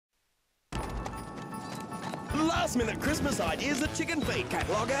Last-minute Christmas ideas at Chickenfeed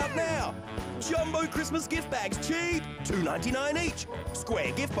catalogue out now. Jumbo Christmas gift bags cheap, $2.99 each.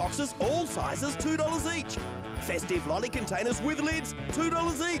 Square gift boxes, all sizes, $2 each. Festive lolly containers with lids,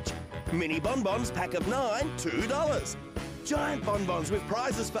 $2 each. Mini bonbons, pack of 9, $2. Giant bonbons with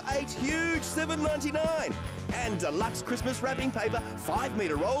prizes for 8, huge, $7.99. And deluxe Christmas wrapping paper,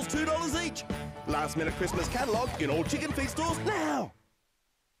 5-metre rolls, $2 each. Last-minute Christmas catalogue in all Chickenfeed stores now.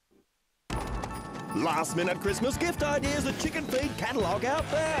 Last-minute Christmas gift ideas at Chickenfeed catalogue out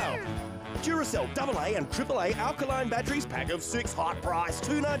now. Duracell AA and AAA alkaline batteries, pack of 6, hot price,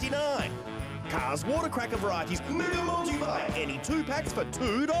 $2.99. Cars water cracker varieties, mega multi-buy, any 2 packs for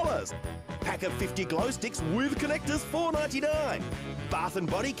 $2. Pack of 50 glow sticks with connectors, $4.99. Bath and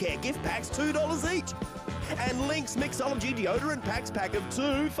Body Care gift packs, $2 each. And Lynx Mixology deodorant packs, pack of 2,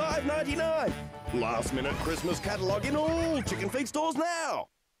 $5.99. Last-minute Christmas catalogue in all Chickenfeed stores now.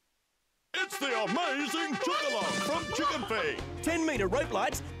 It's the amazing Chick-a-Long from Chickenfeed. 10-metre rope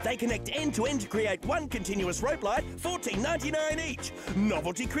lights, they connect end-to-end to create one continuous rope light, $14.99 each.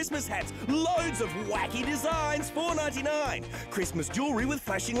 Novelty Christmas hats, loads of wacky designs, $4.99. Christmas jewellery with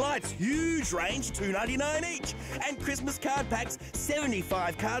flashing lights, huge range, $2.99 each. And Christmas card packs,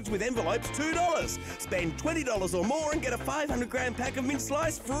 75 cards with envelopes, $2. Spend $20 or more and get a 500-gram pack of mint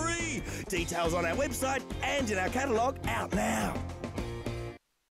slice free. Details on our website and in our catalogue out now.